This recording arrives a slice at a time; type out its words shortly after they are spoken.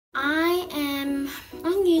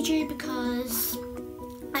YouTube because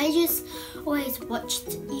I just always watched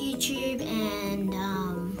YouTube and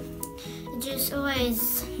it just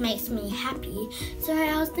always makes me happy. So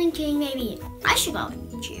I was thinking maybe I should go on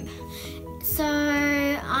YouTube. So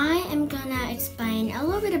I am gonna explain a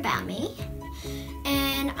little bit about me.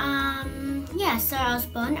 And yeah, so I was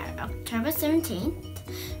born October 17th,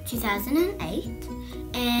 2008.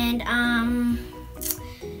 And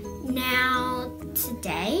now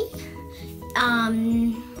today,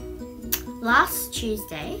 last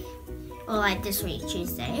Tuesday, or like this week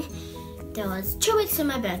Tuesday, there was 2 weeks to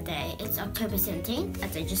my birthday. It's October 17th,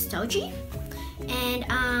 as I just told you. And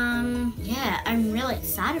yeah, I'm really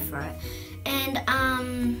excited for it. And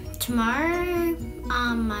tomorrow,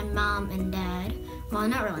 my mom and dad, well,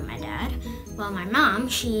 not really my dad, well, my mom,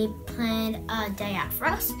 she planned a day out for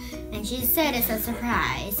us, and she said it's a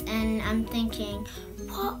surprise. And I'm thinking,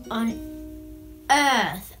 what on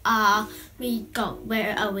earth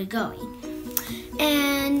where are we going?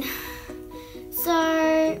 And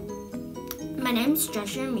so my name's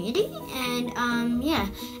Joshua Moody, and yeah,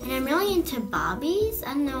 and I'm really into Barbies.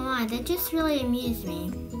 I don't know why, they just really amuse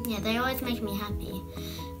me. Yeah, they always make me happy.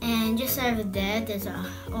 And just over there, there's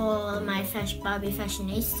all of my Barbie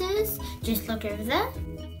fashionistas. Just look over there.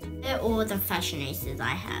 They're all the fashionistas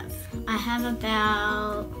I have. I have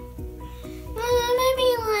about, maybe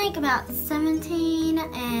like about 17,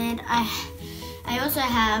 and I also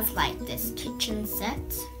have like this kitchen set.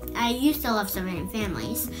 I used to love So Many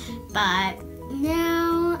Families, but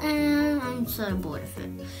now I'm so bored of it.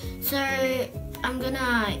 So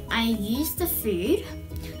I use the food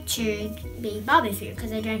to be Barbie food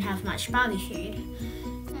because I don't have much Barbie food.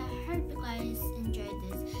 So I hope you guys enjoyed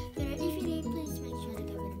this video. If you did, please make sure to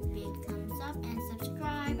give it a big thumbs up and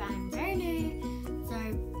subscribe. I'm very new, so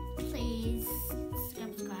please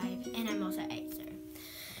subscribe. And I'm also 8, so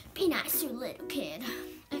be nice to a little kid.